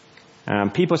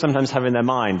 People sometimes have in their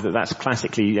mind that that's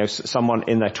classically someone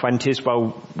in their 20s.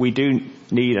 Well, we do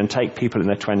need and take people in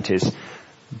their 20s,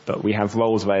 but we have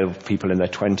roles available for people in their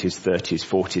 20s, 30s,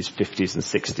 40s, 50s and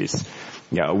 60s.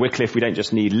 At Wycliffe, we don't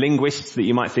just need linguists that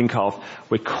you might think of.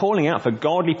 We're calling out for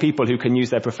godly people who can use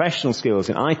their professional skills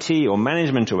in IT or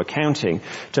management or accounting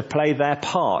to play their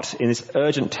part in this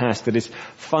urgent task that is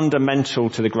fundamental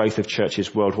to the growth of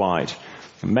churches worldwide.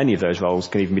 And many of those roles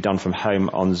can even be done from home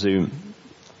on Zoom.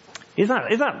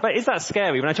 Is that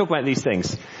scary when I talk about these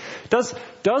things? Does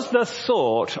the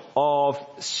thought of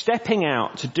stepping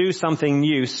out to do something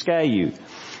new scare you?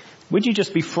 Would you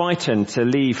just be frightened to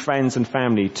leave friends and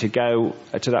family to go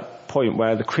to that point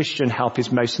where the Christian help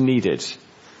is most needed?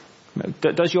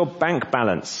 Does your bank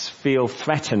balance feel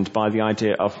threatened by the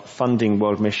idea of funding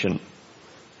world mission?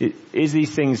 Is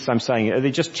these things I'm saying, are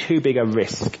they just too big a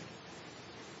risk?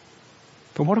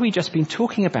 But what have we just been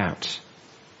talking about?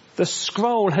 The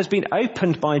scroll has been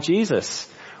opened by Jesus.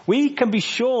 We can be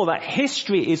sure that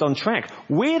history is on track.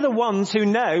 We're the ones who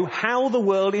know how the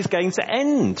world is going to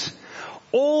end.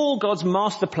 All God's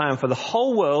master plan for the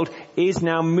whole world is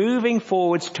now moving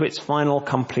forwards to its final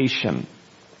completion.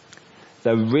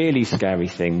 The really scary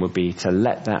thing would be to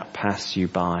let that pass you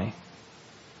by.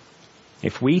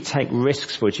 If we take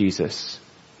risks for Jesus,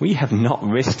 we have not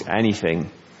risked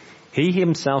anything. He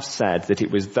himself said that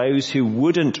it was those who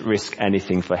wouldn't risk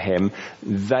anything for him,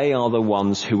 they are the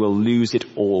ones who will lose it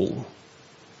all.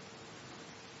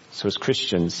 So as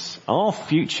Christians, our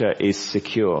future is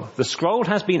secure. The scroll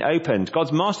has been opened.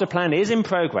 God's master plan is in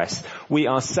progress. We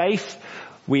are safe.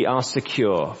 We are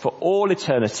secure for all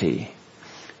eternity.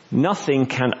 Nothing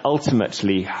can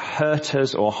ultimately hurt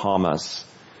us or harm us.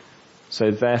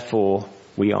 So therefore,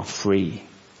 we are free.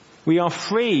 We are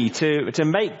free to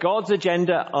make God's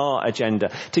agenda our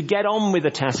agenda, to get on with the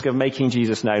task of making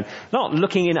Jesus known, not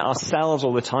looking in at ourselves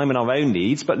all the time and our own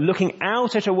needs, but looking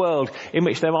out at a world in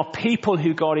which there are people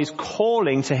who God is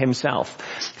calling to himself,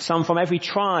 some from every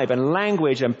tribe and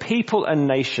language and people and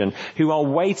nation who are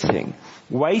waiting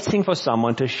for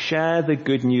someone to share the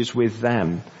good news with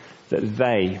them, that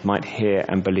they might hear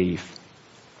and believe.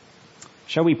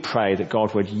 Shall we pray that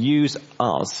God would use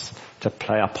us to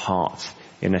play a part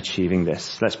in achieving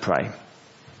this? Let's pray.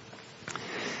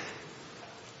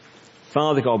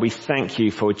 Father God, we thank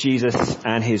you for Jesus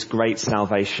and his great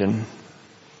salvation.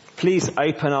 Please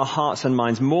open our hearts and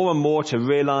minds more and more to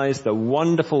realize the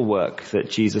wonderful work that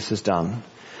Jesus has done,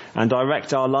 and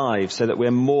direct our lives so that we're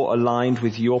more aligned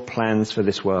with your plans for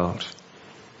this world.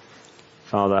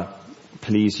 Father,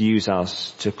 please use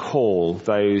us to call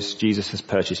those Jesus has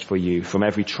purchased for you from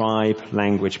every tribe,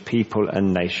 language, people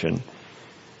and nation,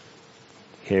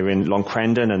 here in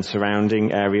Crendon and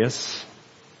surrounding areas,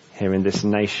 here in this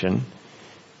nation,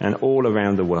 and all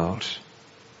around the world.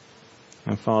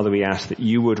 And Father, we ask that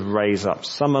you would raise up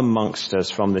some amongst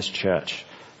us from this church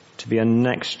to be a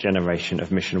next generation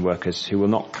of mission workers who will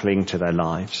not cling to their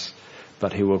lives,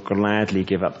 but who will gladly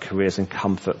give up careers and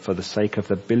comfort for the sake of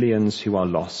the billions who are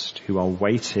lost, who are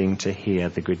waiting to hear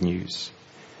the good news.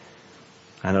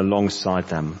 And alongside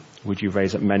them, would you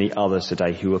raise up many others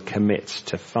today who will commit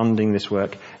to funding this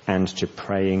work and to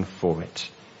praying for it.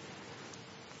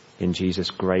 In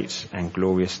Jesus' great and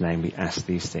glorious name we ask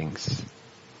these things.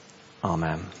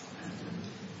 Amen.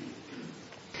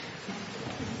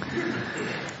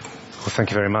 Well, thank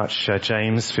you very much,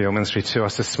 James, for your ministry to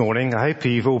us this morning. I hope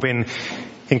you've all been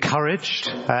encouraged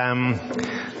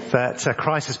that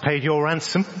Christ has paid your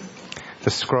ransom.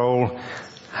 The scroll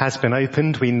has been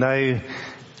opened. We know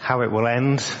how it will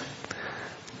end.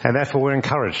 And therefore we're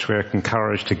encouraged. We're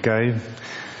encouraged to go,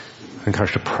 we're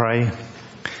encouraged to pray,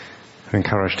 we're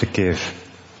encouraged to give.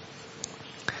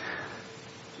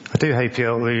 I do hope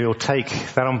you'll take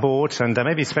that on board and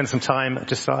maybe spend some time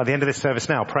just at the end of this service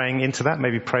now praying into that.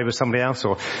 Maybe pray with somebody else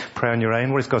or pray on your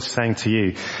own. What is God saying to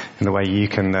you in the way you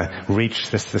can reach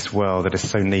this world that is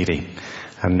so needy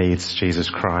and needs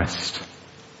Jesus Christ?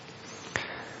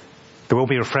 There will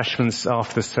be refreshments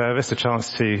after the service, a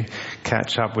chance to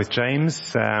catch up with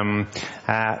James.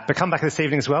 But come back this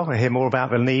evening as well and hear more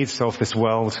about the needs of this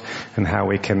world and how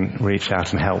we can reach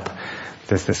out and help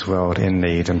this world in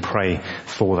need, and pray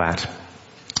for that.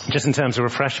 Just in terms of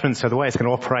refreshments, so the way it's going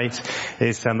to operate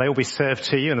is they will be served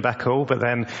to you in the back hall, but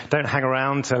then don't hang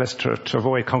around. Let's to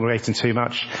avoid congregating too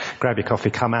much. Grab your coffee,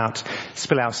 come out,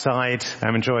 spill outside,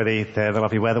 enjoy the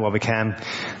lovely weather while we can,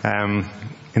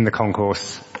 in the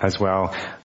concourse as well.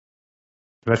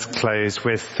 Let's close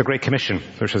with the Great Commission,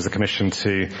 which is a commission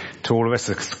to all of us.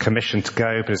 It's a commission to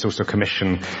go, but it's also a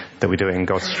commission that we do it in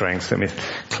God's strength. Let me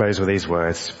close with these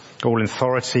words. All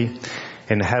authority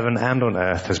in heaven and on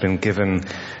earth has been given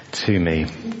to me.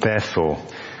 Therefore,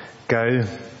 go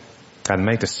and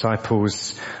make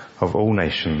disciples of all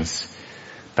nations,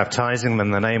 baptizing them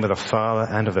in the name of the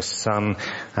Father and of the Son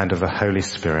and of the Holy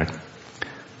Spirit,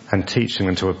 and teaching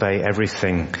them to obey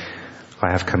everything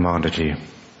I have commanded you.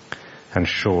 And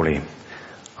surely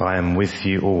I am with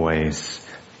you always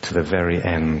to the very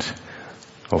end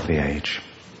of the age.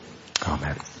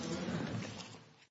 Amen.